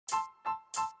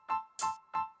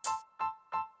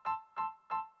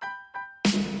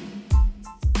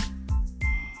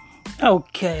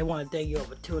Okay, I want to thank you all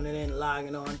for tuning in,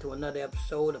 logging on to another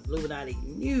episode of Illuminati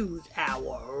News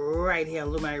Hour right here on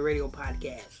Illuminati Radio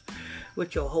Podcast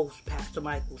with your host, Pastor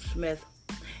Michael Smith.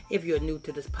 If you're new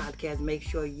to this podcast, make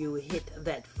sure you hit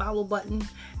that follow button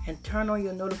and turn on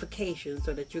your notifications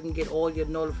so that you can get all your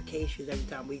notifications every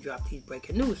time we drop these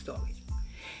breaking news stories.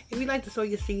 If you'd like to sow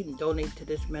your seed and donate to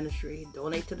this ministry,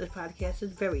 donate to this podcast,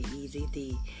 it's very easy.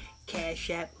 The Cash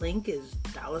App link is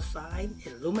 $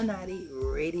 Illuminati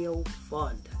Radio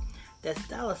Fund. That's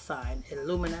 $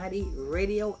 Illuminati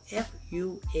Radio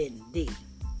FUND.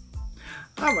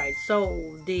 Alright,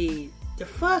 so the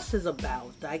fuss is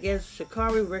about, I guess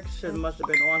Cari Richardson must have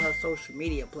been on her social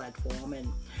media platform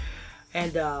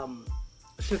and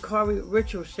Cari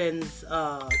Richardson's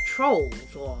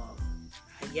trolls, or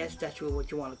I guess that's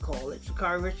what you want to call it.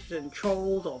 Cari Richardson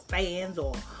trolls or fans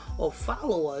or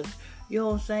followers, you know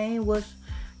what I'm saying, was,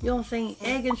 you know what I'm saying,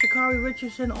 egging Cari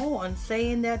Richardson on,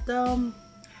 saying that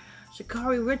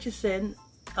Cari Richardson,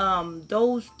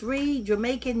 those 3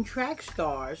 Jamaican track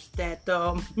stars that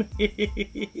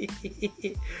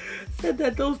said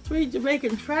that those 3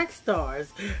 Jamaican track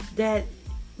stars that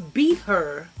beat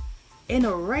her in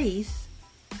a race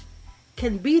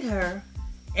can beat her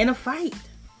in a fight.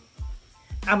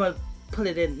 I'm gonna put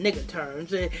it in nigga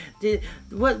terms.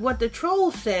 What the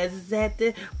troll says is that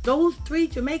those 3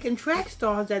 Jamaican track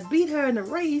stars that beat her in the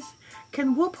race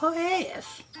can whoop her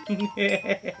ass. Let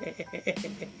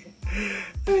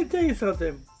me tell you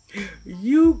something.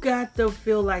 You got to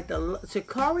feel like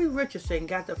Cari Richardson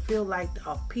got to feel like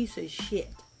a piece of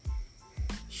shit.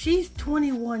 She's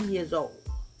 21 years old.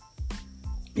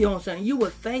 You know what I'm saying? You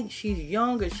would think she's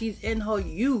younger. She's in her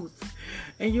youth.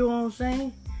 And you know what I'm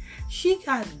saying? She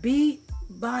got beat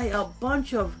by a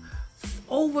bunch of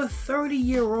over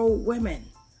 30-year-old women.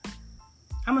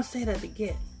 I'm going to say that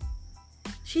again.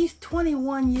 She's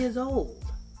 21 years old.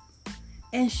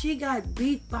 And she got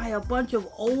beat by a bunch of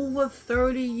over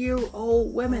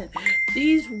 30-year-old women.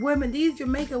 These women, these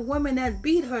Jamaican women that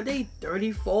beat her, they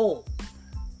 34,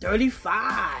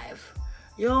 35.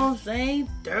 You know what I'm saying?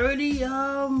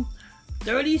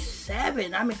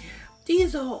 37. I mean,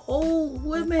 these are old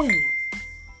women.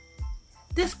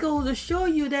 This goes to show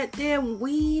you that damn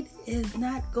weed is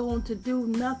not going to do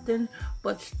nothing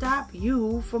but stop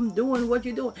you from doing what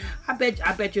you're doing. I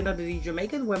bet you none of these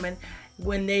Jamaican women,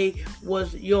 when they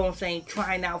was, you know what I'm saying,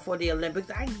 trying out for the Olympics,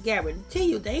 I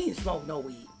guarantee you they ain't smoked no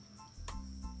weed.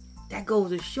 That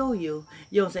goes to show you,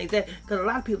 you know what I'm saying, that, because a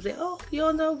lot of people say, oh, you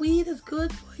don't know, weed is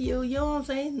good for you, you know what I'm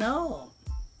saying? No.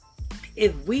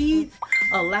 If weed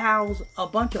allows a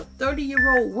bunch of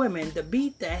 30-year-old women to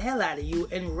beat the hell out of you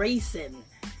in racing,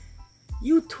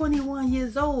 you 21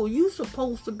 years old, you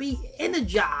supposed to be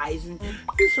energized, and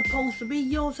you supposed to be,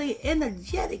 you know what I'm saying,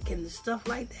 energetic and stuff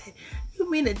like that.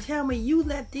 You mean to tell me you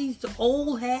let these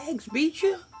old hags beat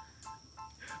you?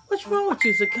 What's wrong with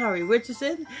you, Cari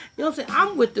Richardson? You know what I'm saying?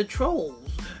 I'm with the trolls.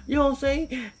 You know what I'm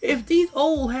saying? If these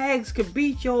old hags could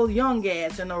beat your young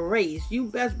ass in a race, you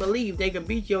best believe they can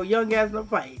beat your young ass in a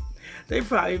fight. They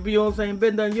probably, you know what I'm saying,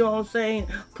 been done, you know what I'm saying,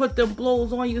 put them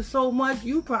blows on you so much,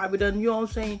 you probably done, you know what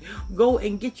I'm saying, go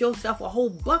and get yourself a whole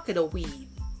bucket of weed.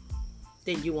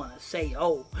 Then you want to say,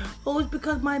 oh, it's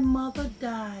because my mother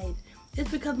died.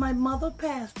 It's because my mother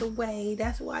passed away.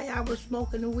 That's why I was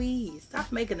smoking the weed. Stop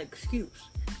making an excuse.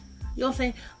 You know what I'm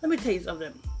saying? Let me tell you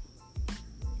something.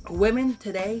 Women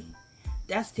today,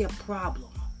 that's their problem.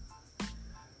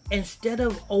 Instead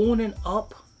of owning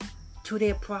up to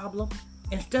their problem,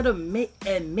 instead of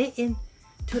admitting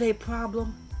to their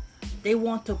problem, they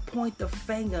want to point the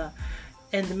finger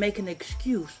and to make an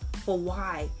excuse for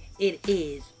why it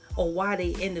is or why they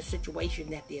in the situation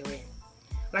that they're in.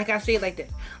 Like I say it like this.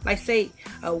 Like say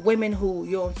women who,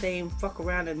 you know what I'm saying, fuck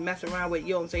around and mess around with,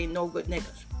 you know what I'm saying, no good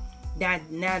niggas.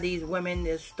 Now these women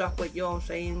is stuck with, you know what I'm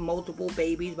saying, multiple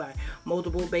babies by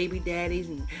multiple baby daddies,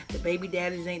 and the baby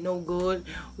daddies ain't no good.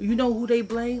 You know who they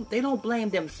blame? They don't blame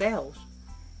themselves.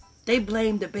 They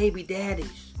blame the baby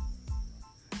daddies.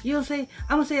 You know what I'm saying?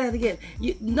 I'm going to say that again.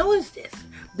 You notice this.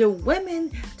 The women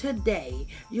today,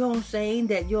 you know what I'm saying,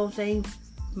 that, you know what I'm saying,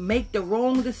 make the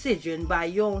wrong decision by,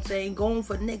 you know what I'm saying, going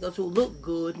for niggas who look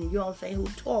good, and you know what I'm saying, who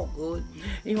talk good,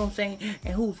 you know what I'm saying,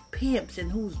 and who's pimps and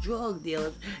who's drug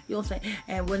dealers, you know what I'm saying,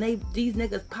 and when these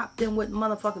niggas pop them with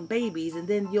motherfucking babies, and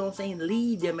then, you know what I'm saying,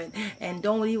 leave them and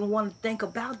don't even want to think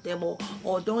about them or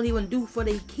don't even do for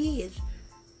their kids,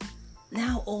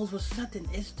 now all of a sudden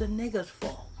it's the nigga's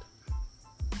fault.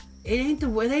 It ain't the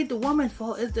woman's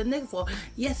fault, it's the nigga's fault.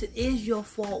 Yes, it is your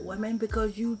fault, women,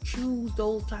 because you choose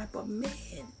those type of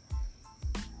men.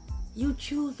 You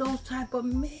choose those type of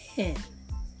men.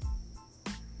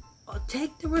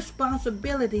 take the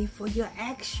responsibility for your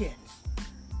actions.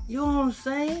 You know what I'm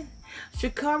saying?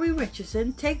 Sha'Carri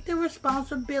Richardson, take the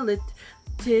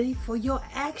responsibility for your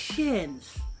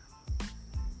actions.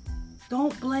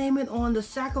 Don't blame it on the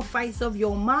sacrifice of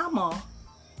your mama.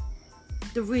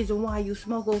 The reason why you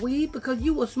smoking weed, because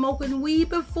you were smoking weed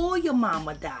before your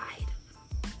mama died.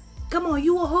 Come on,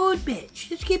 you a hood bitch.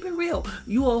 Just keep it real.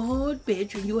 You a hood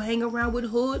bitch and you hang around with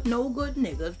hood no good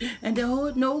niggas. And the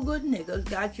hood no good niggas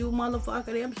got you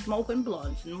motherfucking them smoking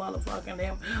blunts and motherfucking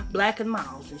them Black and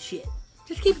Miles and shit.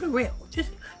 Just keep it real.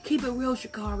 Just keep it real,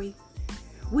 Sha'Carri.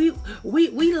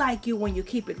 We like you when you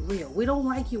keep it real. We don't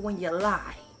like you when you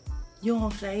lie. You know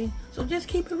what I'm saying? So just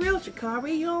keep it real,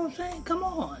 Sha'Carri. You know what I'm saying? Come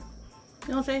on. You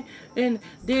know what I'm saying? And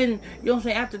then, you know what I'm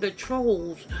saying, after the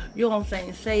trolls, you know what I'm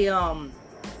saying, say,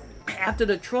 after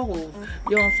the trolls,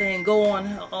 you know what I'm saying, go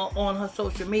on her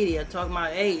social media talking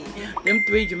about, hey, them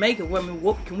 3 Jamaican women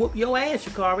can whoop your ass,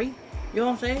 Sha'Carri. You know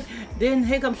what I'm saying? Then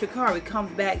here comes Sha'Carri,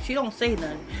 comes back. She don't say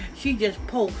nothing. She just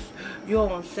posts, you know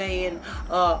what I'm saying,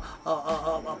 a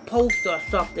post or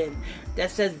something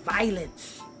that says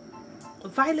violence.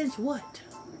 Violence what?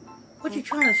 What you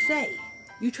trying to say?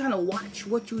 You trying to watch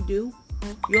what you do?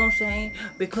 You know what I'm saying?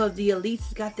 Because the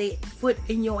elites got their foot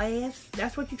in your ass?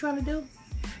 That's what you trying to do?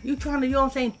 You trying to, you know what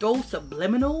I'm saying, throw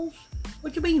subliminals?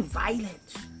 What you mean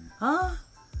violence? Huh?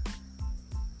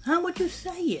 What you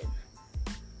saying?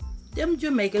 Them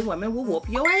Jamaican women will whoop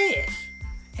your ass.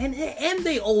 And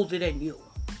they older than you.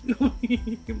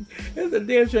 It's a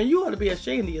damn shame. You ought to be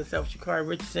ashamed of yourself, Sha'Carri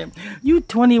Richardson. You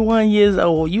 21 years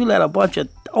old. You let a bunch of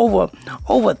over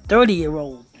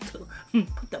 30-year-olds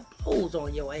put the blows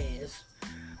on your ass.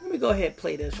 Let me go ahead and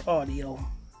play this audio.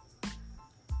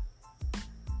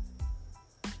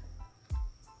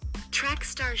 Track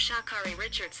star Sha'Carri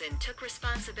Richardson took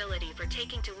responsibility for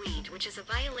taking to weed, which is a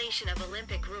violation of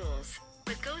Olympic rules,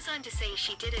 but goes on to say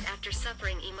she did it after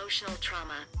suffering emotional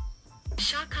trauma.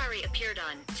 Sha'Carri appeared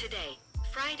on Today,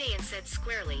 Friday and said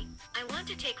squarely, "I want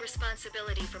to take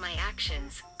responsibility for my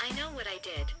actions. I know what I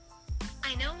did.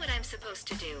 I know what I'm supposed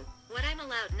to do, what I'm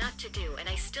allowed not to do, and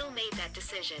I still made that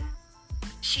decision."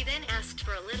 She then asked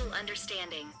for a little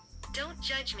understanding. "Don't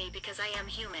judge me because I am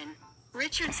human."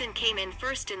 Richardson came in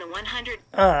first in the 100...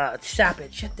 Stop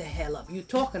it. Shut the hell up. You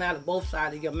talking out of both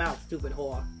sides of your mouth, stupid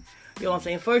whore. You know what I'm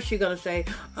saying? First you're going to say,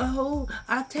 oh,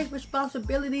 I take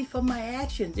responsibility for my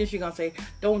actions. Then you're going to say,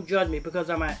 don't judge me because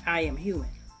I am human.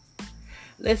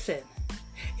 Listen,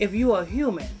 if you are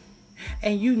human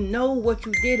and you know what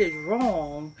you did is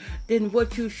wrong, then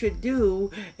what you should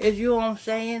do is, you know what I'm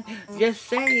saying, just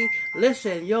say,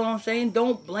 listen, you know what I'm saying,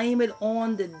 don't blame it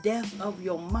on the death of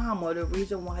your mama, the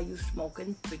reason why you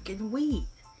smoking freaking weed.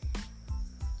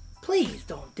 Please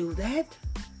don't do that.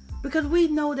 Because we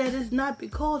know that it's not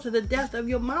because of the death of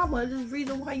your mama. It's the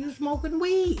reason why you smoking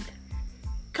weed.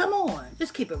 Come on.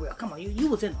 Just keep it real. Come on. You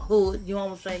was in the hood, you know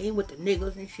what I'm saying, with the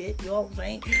niggas and shit, you know what I'm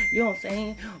saying? You know what I'm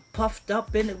saying? Puffed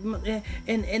up in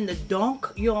the dunk,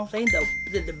 you know what I'm saying?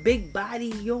 The big body,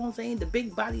 you know what I'm saying? The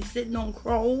big body sitting on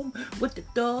chrome with the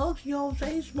thugs, you know what I'm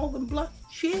saying? Smoking blunt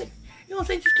shit. You know what I'm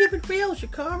saying? Just keep it real,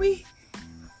 Sha'Carri.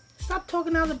 Stop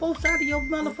talking out of both sides of your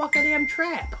motherfucking damn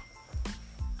trap.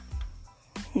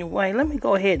 Anyway, let me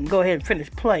go ahead and finish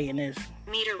playing this.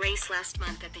 Meter race last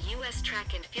month at the U.S.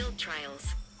 track and field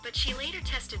trials, but she later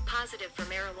tested positive for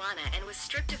marijuana and was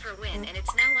stripped of her win, and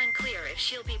it's now unclear if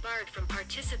she'll be barred from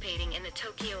participating in the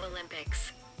Tokyo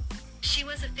Olympics. She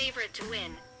was a favorite to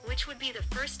win, which would be the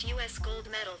first U.S. gold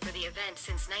medal for the event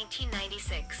since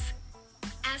 1996.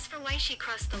 As for why she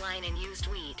crossed the line and used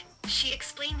weed, she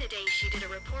explained the day she did. A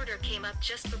reporter came up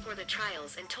just before the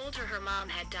trials and told her mom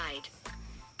had died.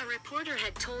 A reporter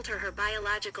had told her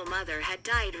biological mother had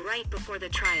died right before the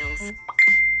trials.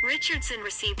 Richardson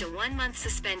received a 1-month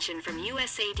suspension from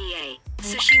USADA,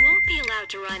 so she won't be allowed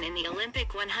to run in the Olympic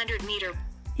 100-meter.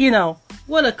 You know,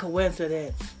 what a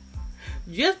coincidence.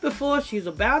 Just before she's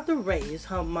about to race,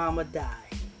 her mama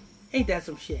died. Ain't that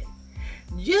some shit?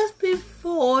 Just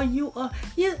before you are...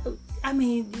 Yeah, I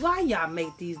mean, why y'all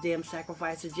make these damn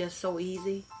sacrifices just so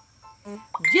easy?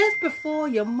 Just before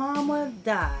your mama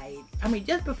died,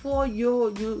 just before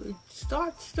you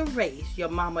starts the race, your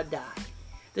mama died.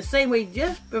 The same way,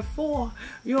 just before,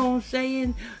 you know what I'm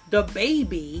saying, the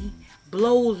baby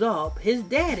blows up, his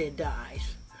daddy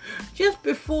dies. Just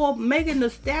before Megan Thee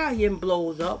Stallion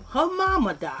blows up, her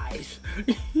mama dies.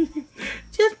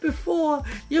 Just before,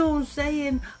 you know what I'm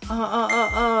saying,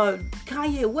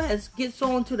 Kanye West gets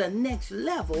on to the next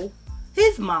level,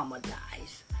 his mama dies.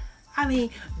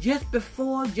 Just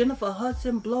before Jennifer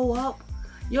Hudson blow up,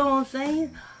 you know what I'm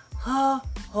saying, her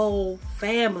whole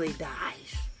family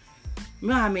dies.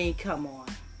 Come on.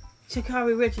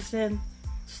 Cari Richardson,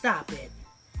 stop it.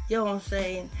 You know what I'm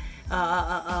saying?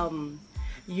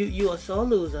 You are so a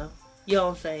loser. You know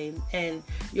what I'm saying? And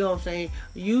you know what I'm saying?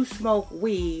 You smoke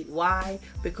weed. Why?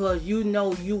 Because you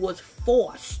know you was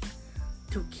forced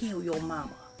to kill your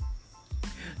mama.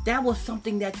 That was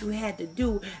something that you had to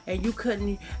do, and you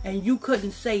couldn't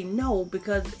say no,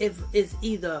 because if it's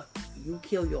either you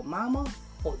kill your mama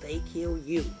or they kill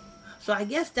you. So I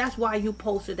guess that's why you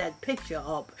posted that picture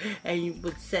up and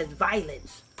it says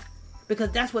violence,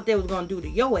 because that's what they was gonna do to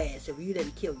your ass if you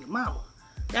didn't kill your mama.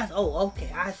 That's, oh,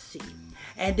 okay, I see.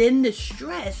 And then the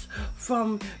stress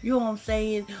from, you know what I'm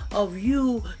saying, of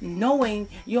you knowing,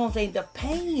 you know what I'm saying, the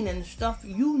pain and stuff,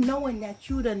 you knowing that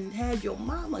you done had your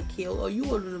mama killed, or you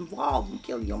were involved in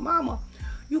killing your mama,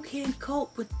 you can't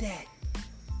cope with that.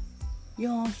 You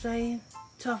know what I'm saying?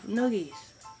 Tough nuggies.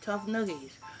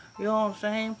 You know what I'm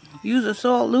saying? You's a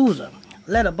sore loser.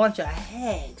 Let a bunch of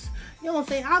hags. You know what I'm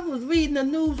saying? I was reading the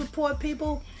news report,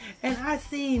 people, and I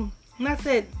said,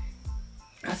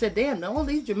 damn, all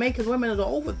these Jamaican women are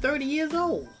over 30 years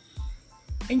old.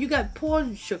 And you got poor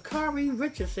Cari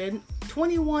Richardson,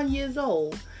 21 years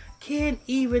old, can't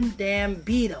even damn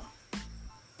beat them.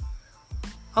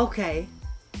 Okay,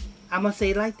 I'm going to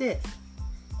say it like this.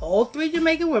 All 3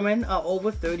 Jamaican women are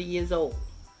over 30 years old.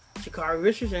 Cari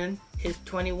Richardson is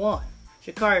 21.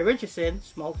 Cari Richardson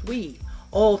smokes weed.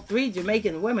 All 3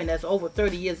 Jamaican women that's over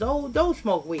 30 years old don't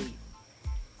smoke weed.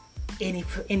 Any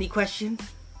questions?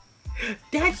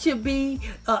 That should be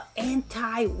an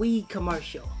anti-weed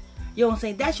commercial. You know what I'm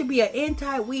saying? That should be an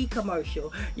anti-weed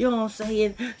commercial. You know what I'm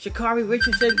saying? Cari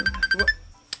Richardson.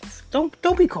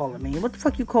 Don't be calling me. What the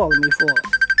fuck you calling me for?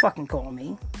 Fucking call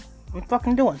me. I'm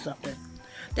fucking doing something.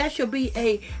 That should be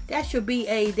a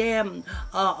damn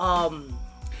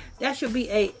that should be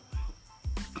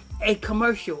a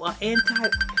commercial. An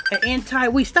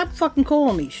anti-weed. Stop fucking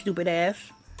calling me, stupid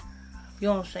ass. You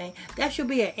know what I'm saying? That should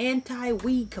be an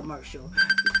anti-weed commercial.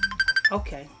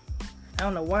 Okay. I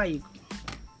don't know why you...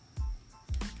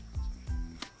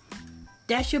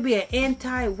 That should be an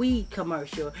anti-weed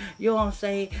commercial. You know what I'm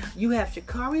saying? You have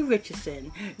Cari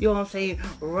Richardson, you know what I'm saying,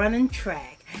 running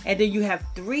track. And then you have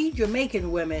 3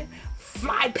 Jamaican women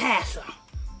fly past her.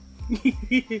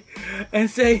 And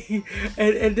say...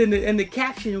 And then the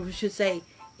caption should say,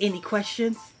 any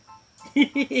questions?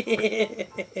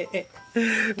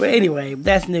 But anyway,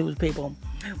 that's news, people.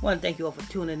 I want to thank you all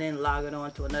for tuning in, logging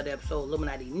on to another episode of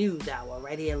Illuminati News Hour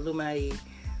right here at Illuminati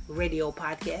Radio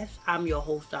Podcast. I'm your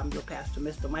host, I'm your pastor,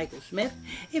 Mr. Michael Smith.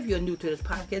 If you're new to this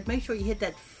podcast, make sure you hit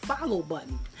that follow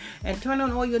button and turn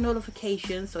on all your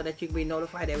notifications so that you can be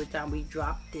notified every time we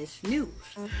drop this news.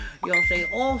 You know what I'm saying?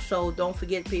 Also, don't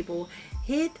forget, people,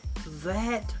 hit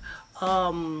that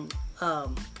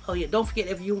don't forget,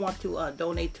 if you want to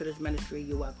donate to this ministry,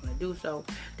 you're welcome to do so.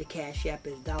 The Cash App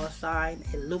is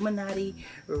 $ Illuminati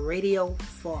Radio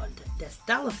Fund. That's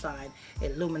 $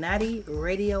 Illuminati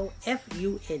Radio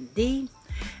FUND.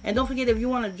 And don't forget, if you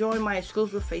want to join my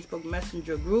exclusive Facebook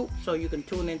Messenger group so you can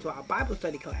tune into our Bible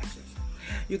study classes,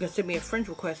 you can send me a friend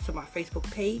request to my Facebook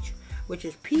page, which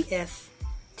is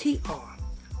PSTR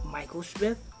Michael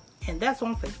Smith, and that's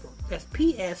on Facebook. That's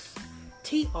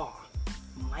PSTR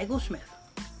Michael Smith,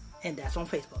 and that's on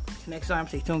Facebook. Till next time,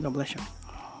 stay tuned. God bless you.